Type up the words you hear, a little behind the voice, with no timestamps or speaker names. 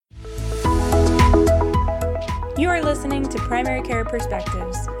You are listening to Primary Care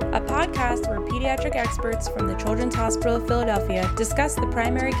Perspectives, a podcast where pediatric experts from the Children's Hospital of Philadelphia discuss the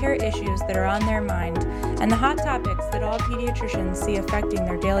primary care issues that are on their mind and the hot topics that all pediatricians see affecting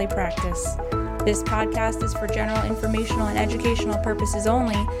their daily practice. This podcast is for general informational and educational purposes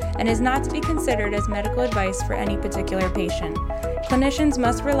only and is not to be considered as medical advice for any particular patient. Clinicians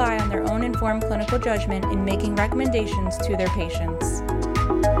must rely on their own informed clinical judgment in making recommendations to their patients.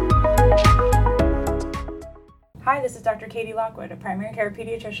 Hi, this is Dr. Katie Lockwood, a primary care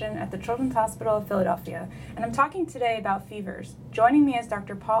pediatrician at the Children's Hospital of Philadelphia, and I'm talking today about fevers. Joining me is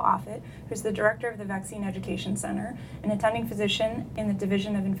Dr. Paul Offit, who's the director of the Vaccine Education Center, an attending physician in the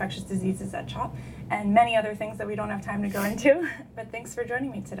Division of Infectious Diseases at CHOP, and many other things that we don't have time to go into, but thanks for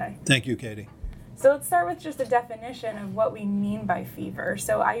joining me today. Thank you, Katie. So let's start with just a definition of what we mean by fever.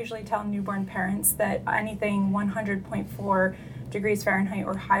 So I usually tell newborn parents that anything 100.4 degrees Fahrenheit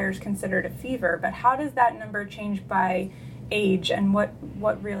or higher is considered a fever, but how does that number change by age, and what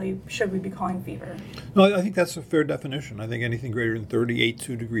really should we be calling fever? No, I think that's a fair definition. I think anything greater than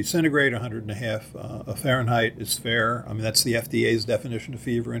 38.2 degrees centigrade, 100.5 Fahrenheit is fair. I mean, that's the FDA's definition of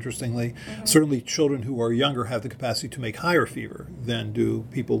fever, interestingly. Mm-hmm. Certainly children who are younger have the capacity to make higher fever than do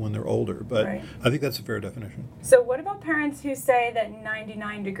people when they're older, but right. I think that's a fair definition. So what about parents who say that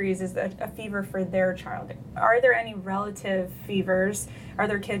 99 degrees is a fever for their child? Are there any relative fevers? Are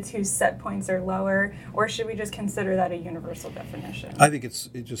there kids whose set points are lower, or should we just consider that a universal definition? I think it's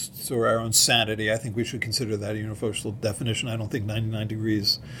just for our own sanity. I think we should consider that a universal definition. I don't think 99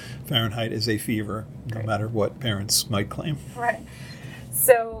 degrees Fahrenheit is a fever, no matter what parents might claim. Right.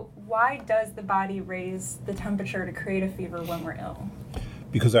 So why does the body raise the temperature to create a fever when we're ill?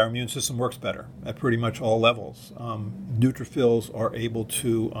 Because our immune system works better at pretty much all levels. Neutrophils are able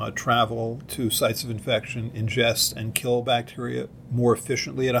to travel to sites of infection, ingest and kill bacteria more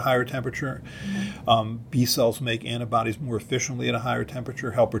efficiently at a higher temperature. Mm-hmm. B cells make antibodies more efficiently at a higher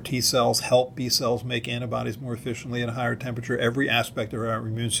temperature. Helper T cells help B cells make antibodies more efficiently at a higher temperature. Every aspect of our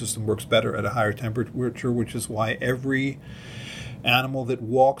immune system works better at a higher temperature, which is why every animal that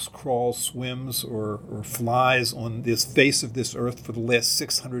walks, crawls, swims, or flies on this face of this earth for the last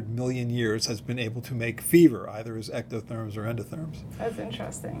 600 million years has been able to make fever, either as ectotherms or endotherms. That's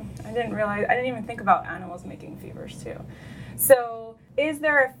interesting. I didn't even think about animals making fevers too. So is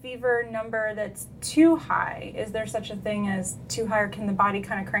there a fever number that's too high? Is there such a thing as too high, or can the body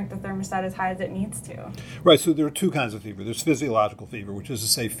kind of crank the thermostat as high as it needs to? Right, so there are two kinds of fever. There's physiological fever, which is to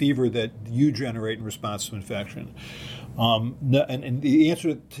say fever that you generate in response to infection. No, and the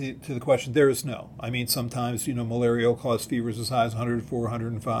answer to the question there is no. I mean, sometimes, malaria will cause fevers as high as 104,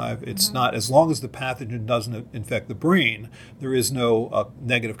 105. It's mm-hmm. not, as long as the pathogen doesn't infect the brain, there is no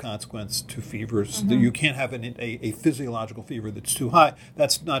negative consequence to fevers. Mm-hmm. You can't have a physiological fever that's too high.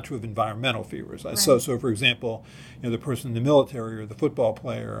 That's not true of environmental fevers. Right. So for example, the person in the military or the football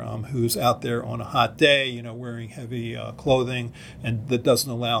player who's out there on a hot day, wearing heavy clothing, and that doesn't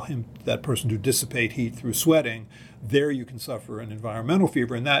allow that person to dissipate heat through sweating, there you can suffer an environmental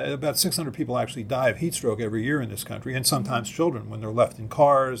fever, and that about 600 people actually die of heat stroke every year in this country, and sometimes children when they're left in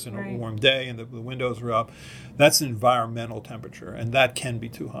cars in a warm day and the windows are up. That's an environmental temperature, and that can be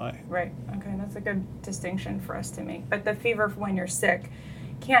too high. Right. Okay, that's a good distinction for us to make. But the fever when you're sick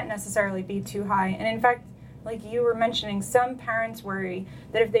can't necessarily be too high, and in fact, like you were mentioning, some parents worry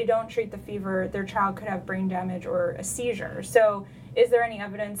that if they don't treat the fever, their child could have brain damage or a seizure. So is there any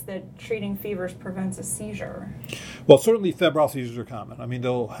evidence that treating fevers prevents a seizure? Well, certainly febrile seizures are common. I mean,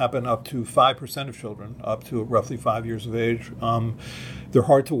 they'll happen up to 5% of children, up to roughly 5 years of age. They're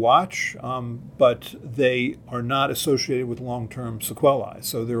hard to watch, but they are not associated with long-term sequelae.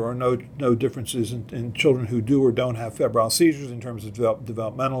 So there are no differences in children who do or don't have febrile seizures in terms of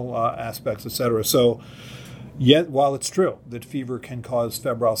developmental aspects, et cetera. So yet, while it's true that fever can cause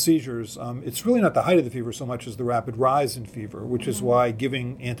febrile seizures, it's really not the height of the fever so much as the rapid rise in fever, which is why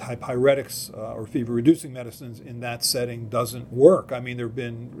giving antipyretics or fever-reducing medicines in that setting doesn't work. I mean, there have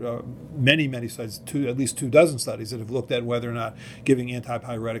been many studies, at least 24 studies, that have looked at whether or not giving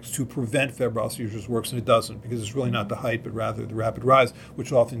antipyretics to prevent febrile seizures works, and it doesn't, because it's really not the height, but rather the rapid rise,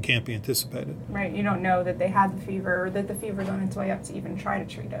 which often can't be anticipated. Right, you don't know that they had the fever, or that the fever's on its way up to even try to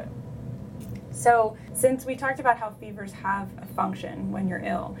treat it. So, since we talked about how fevers have a function when you're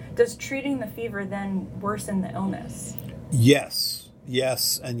ill, does treating the fever then worsen the illness? Yes,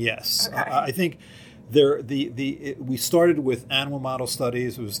 and yes. Okay. I think We started with animal model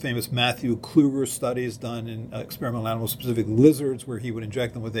studies. It was famous Matthew Kluger studies done in experimental animals, specifically lizards, where he would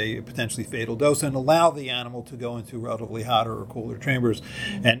inject them with a potentially fatal dose and allow the animal to go into relatively hotter or cooler chambers,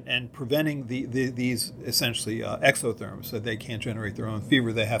 and preventing these essentially exotherms, so they can't generate their own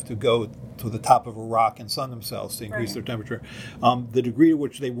fever. They have to go to the top of a rock and sun themselves to increase their temperature. The degree to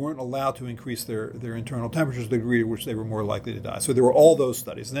which they weren't allowed to increase their internal temperatures, the degree to which they were more likely to die. So there were all those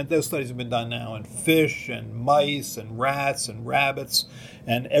studies, and those studies have been done now in fish and mice and rats and rabbits,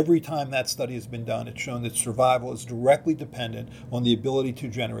 and every time that study has been done, it's shown that survival is directly dependent on the ability to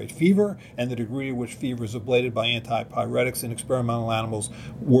generate fever, and the degree to which fever is ablated by antipyretics in experimental animals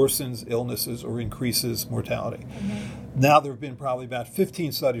worsens illnesses or increases mortality. Now there have been probably about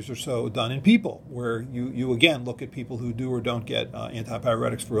 15 studies or so done in people, where you again look at people who do or don't get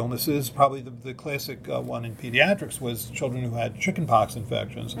antipyretics for illnesses. Probably the classic one in pediatrics was children who had chickenpox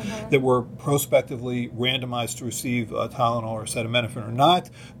infections that were prospectively randomized to receive Tylenol or acetaminophen or not.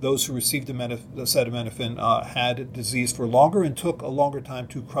 Those who received acetaminophen had disease for longer and took a longer time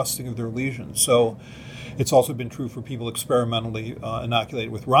to crusting of their lesions. So it's also been true for people experimentally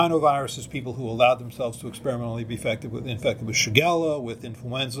inoculated with rhinoviruses, people who allowed themselves to experimentally be infected with Shigella, with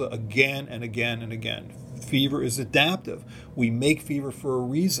influenza, again and again and again. Fever is adaptive. We make fever for a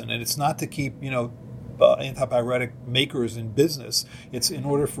reason, and it's not to keep, antipyretic makers in business. It's in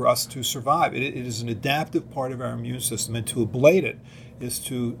order for us to survive. It is an adaptive part of our immune system, and to ablate it is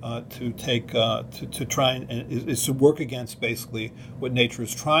to work against basically what nature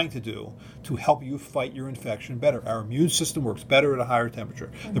is trying to do to help you fight your infection better. Our immune system works better at a higher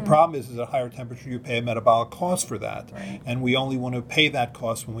temperature. The problem is at a higher temperature you pay a metabolic cost for that, and we only want to pay that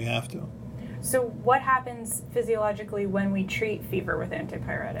cost when we have to. So what happens physiologically when we treat fever with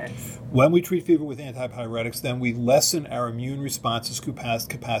antipyretics? When we treat fever with antipyretics, then we lessen our immune response's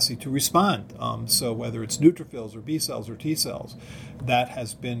capacity to respond. So whether it's neutrophils or B cells or T cells, that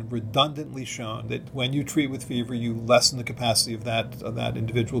has been redundantly shown that when you treat with fever, you lessen the capacity of that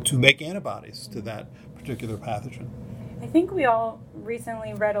individual to make antibodies to that particular pathogen. I think we all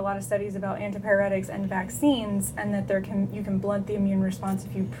recently read a lot of studies about antipyretics and vaccines, and that you can blunt the immune response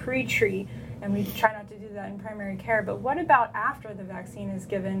if you pre-treat, and we try not to do that in primary care. But what about after the vaccine is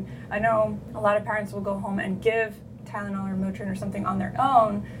given? I know a lot of parents will go home and give Tylenol or Motrin or something on their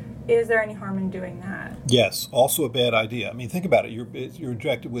own. Is there any harm in doing that? Yes, also a bad idea. I mean, think about it. You're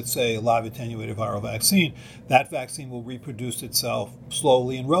injected with, say, a live attenuated viral vaccine. That vaccine will reproduce itself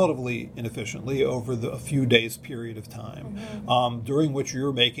slowly and relatively inefficiently over a few days period of time, during which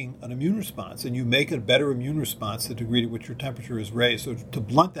you're making an immune response. And you make a better immune response the degree to which your temperature is raised. So to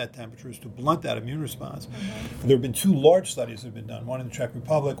blunt that temperature is to blunt that immune response. There have been 2 large studies that have been done, one in the Czech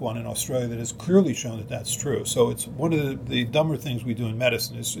Republic, one in Australia, that has clearly shown that that's true. So it's one of the dumber things we do in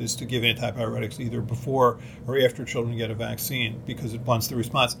medicine is to give antipyretics either before or after children get a vaccine, because it blunts the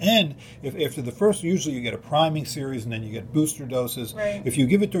response. And if after the first, usually you get a priming series and then you get booster doses. If you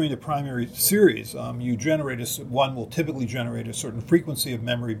give it during the primary series, one will typically generate a certain frequency of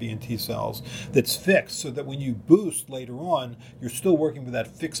memory B and T cells that's fixed, so that when you boost later on, you're still working with that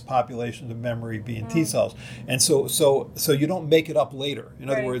fixed population of memory B and T cells. And so you don't make it up later. In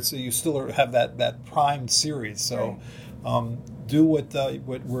other words, you still have that primed series. So do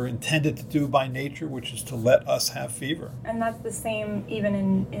what we're intended to do by nature, which is to let us have fever. And that's the same even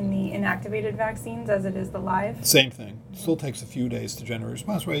in the inactivated vaccines as it is the live? Same thing. It still takes a few days to generate a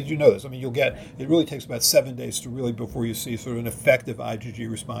response. Right? You know this. I mean, it really takes about 7 days to really before you see sort of an effective IgG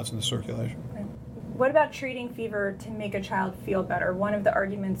response in the circulation. Right. What about treating fever to make a child feel better? One of the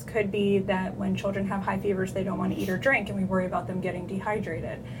arguments could be that when children have high fevers, they don't want to eat or drink, and we worry about them getting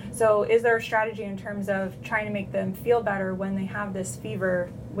dehydrated. So is there a strategy in terms of trying to make them feel better when they have this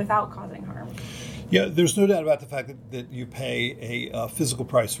fever without causing harm? Yeah, there's no doubt about the fact that you pay a physical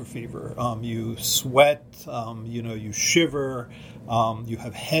price for fever. You sweat, you shiver, you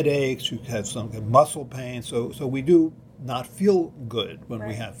have headaches, you have some muscle pain. So we do not feel good when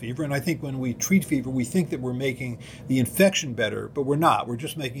we have fever. And I think when we treat fever, we think that we're making the infection better, but we're not. We're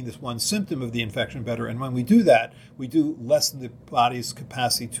just making this one symptom of the infection better. And when we do that, we do lessen the body's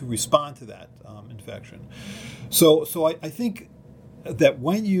capacity to respond to that infection. So I think that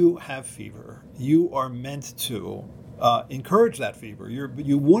when you have fever, you are meant to encourage that fever.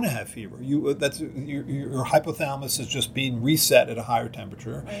 You want to have fever. Your hypothalamus is just being reset at a higher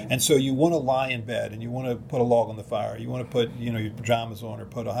temperature, right. And so you want to lie in bed and you want to put a log on the fire. You want to put your pajamas on or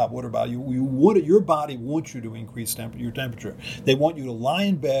put a hot water bottle. Your body wants you to increase your temperature. They want you to lie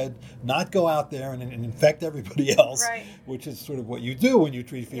in bed, not go out there and infect everybody else, right. Which is sort of what you do when you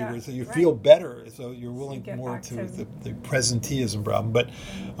treat fever. So you feel better. So you're willing more to the presenteeism problem. But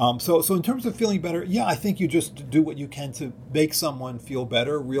so in terms of feeling better, I think you just do what you can to make someone feel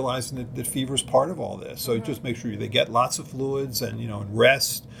better, realizing that fever is part of all this. So just make sure they get lots of fluids and and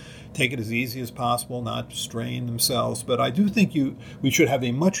rest. Take it as easy as possible, not strain themselves. But I do think we should have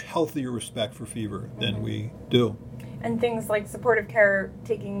a much healthier respect for fever than we do. And things like supportive care,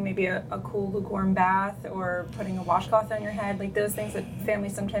 taking maybe a cool lukewarm bath or putting a washcloth on your head, like those things that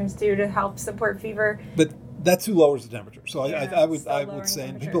families sometimes do to help support fever. But that too lowers the temperature. So I would say,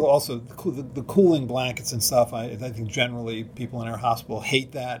 and people also, the cooling blankets and stuff, I think generally people in our hospital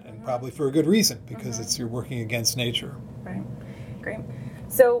hate that, and probably for a good reason, because you're working against nature. Right. Great.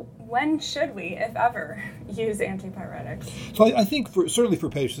 So when should we, if ever, use antipyretics? So I think certainly for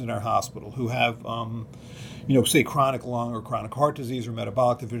patients in our hospital who have say chronic lung or chronic heart disease or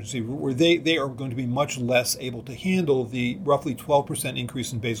metabolic deficiency, where they are going to be much less able to handle the roughly 12%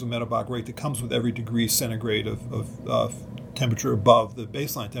 increase in basal metabolic rate that comes with every degree centigrade of temperature above the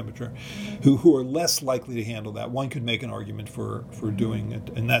baseline temperature, who are less likely to handle that. One could make an argument for doing it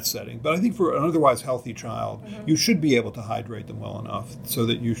in that setting. But I think for an otherwise healthy child, you should be able to hydrate them well enough so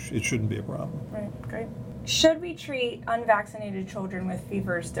that it shouldn't be a problem. Right, great. Should we treat unvaccinated children with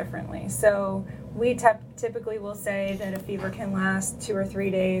fevers differently? So we typically will say that a fever can last 2 or 3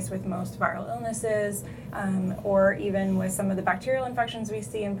 days with most viral illnesses, or even with some of the bacterial infections we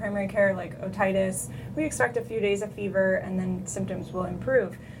see in primary care, like otitis. We expect a few days of fever and then symptoms will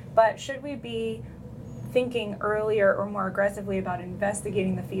improve. But should we be thinking earlier or more aggressively about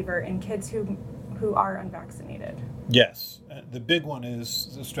investigating the fever in kids who are unvaccinated? Yes. The big one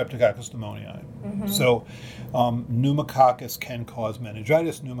is the Streptococcus pneumoniae. So pneumococcus can cause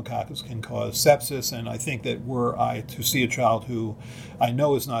meningitis, pneumococcus can cause sepsis, and I think that were I to see a child who I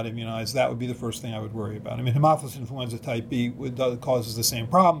know is not immunized, that would be the first thing I would worry about. I mean, Haemophilus influenza type B causes the same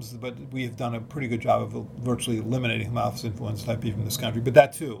problems, but we have done a pretty good job of virtually eliminating Haemophilus influenza type B from this country. But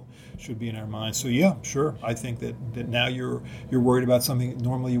that too should be in our minds. So yeah, sure. I think that now you're worried about something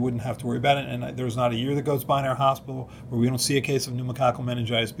normally you wouldn't have to worry about it, and there's not a year that goes by in our hospital where we don't see a case of pneumococcal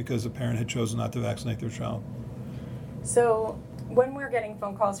meningitis because a parent had chosen not to vaccinate their child. So when we're getting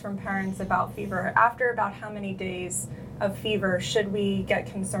phone calls from parents about fever, after about how many days of fever should we get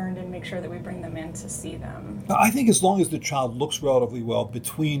concerned and make sure that we bring them in to see them? I think as long as the child looks relatively well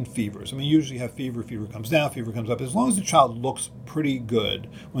between fevers. I mean, usually you have fever comes down, fever comes up. As long as the child looks pretty good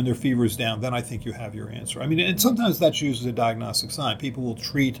when their fever is down, then I think you have your answer. I mean, and sometimes that's used as a diagnostic sign. People will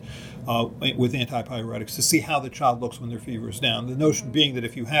treat with antipyretics to see how the child looks when their fever is down. The notion being that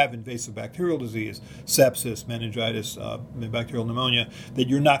if you have invasive bacterial disease, sepsis, meningitis, bacterial pneumonia, that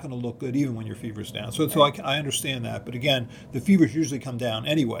you're not going to look good even when your fever is down. So I understand that. But again, the fevers usually come down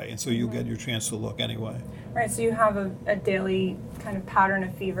anyway, and so you'll get your chance to look anyway. Right, so you have a daily kind of pattern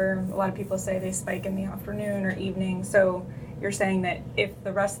of fever. A lot of people say they spike in the afternoon or evening. So you're saying that if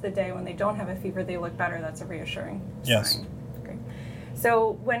the rest of the day when they don't have a fever, they look better, that's a reassuring sign. Yes. Okay.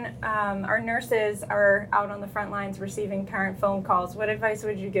 So when our nurses are out on the front lines receiving parent phone calls, what advice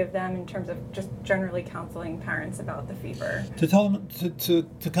would you give them in terms of just generally counseling parents about the fever? To tell them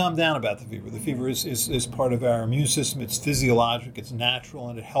to calm down about the fever. The fever is part of our immune system. It's physiologic, it's natural,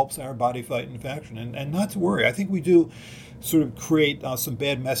 and it helps our body fight infection. And not to worry. I think we do sort of create some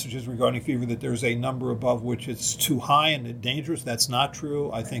bad messages regarding fever, that there's a number above which it's too high and dangerous. That's not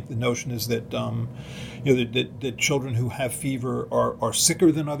true. I think the notion is that that children who have fever are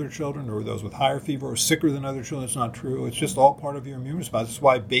sicker than other children, or those with higher fever are sicker than other children. It's not true. It's just all part of your immune response. That's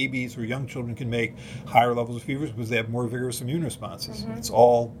why babies or young children can make higher levels of fevers, because they have more vigorous immune responses. It's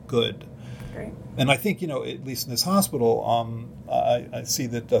all good. Great. And I think, at least in this hospital, I see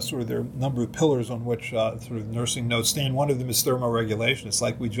that sort of there are a number of pillars on which sort of nursing notes stand. One of them is thermoregulation. It's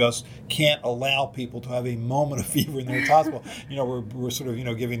like we just can't allow people to have a moment of fever in their hospital. We're sort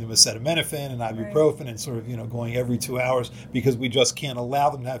of, giving them acetaminophen and ibuprofen and sort of, going every 2 hours, because we just can't allow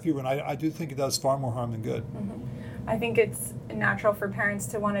them to have fever. And I do think it does far more harm than good. I think it's natural for parents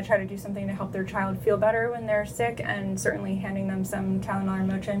to want to try to do something to help their child feel better when they're sick, and certainly handing them some Tylenol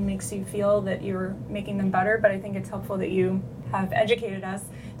or Motrin makes you feel that you're making them better, but I think it's helpful that you have educated us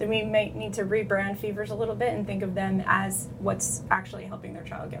then we might need to rebrand fevers a little bit and think of them as what's actually helping their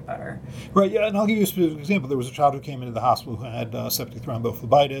child get better. Right, yeah, and I'll give you a specific example. There was a child who came into the hospital who had septic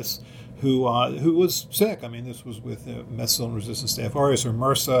thrombophlebitis, who was sick. I mean, this was with methicillin-resistant Staph aureus, or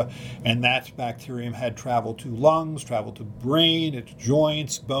MRSA, and that bacterium had traveled to lungs, traveled to brain, its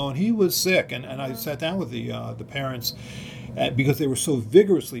joints, bone. He was sick, and I sat down with the parents because they were so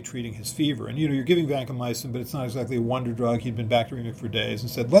vigorously treating his fever. And, you're giving vancomycin, but it's not exactly a wonder drug. He'd been bacteremic for days, and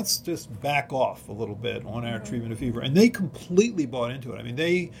said, let's just back off a little bit on our treatment of fever. And they completely bought into it. I mean,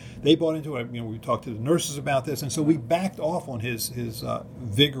 they bought into it. We talked to the nurses about this, and so we backed off on his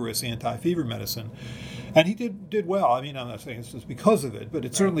vigorous anti-fever medicine. And he did well. I mean, I'm not saying it's just because of it, but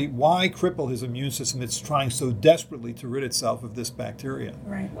it's certainly why cripple his immune system. It's trying so desperately to rid itself of this bacteria.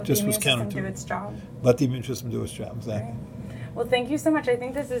 Right. Let the immune system do its job. Let the immune system do its job, exactly. Right. Well, thank you so much. I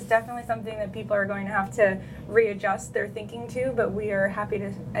think this is definitely something that people are going to have to readjust their thinking to, but we are happy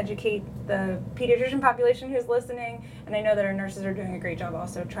to educate the pediatrician population who's listening, and I know that our nurses are doing a great job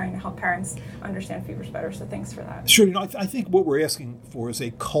also trying to help parents understand fevers better, so thanks for that. Sure. I think what we're asking for is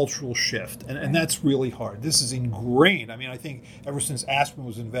a cultural shift, and that's really hard. This is ingrained. I mean, I think ever since aspirin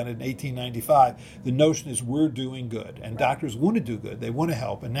was invented in 1895, the notion is we're doing good, and doctors want to do good. They want to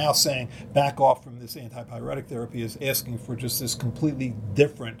help, and now saying back off from this antipyretic therapy is asking for just this completely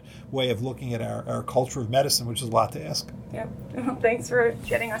different way of looking at our culture of medicine, which is a lot to ask. Yep. Well, thanks for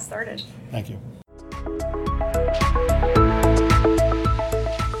getting us started. Thank you.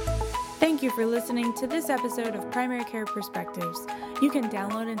 Thank you for listening to this episode of Primary Care Perspectives. You can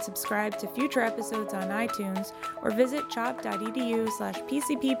download and subscribe to future episodes on iTunes or visit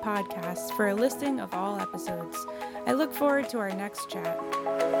chop.edu/PCP podcasts for a listing of all episodes. I look forward to our next chat.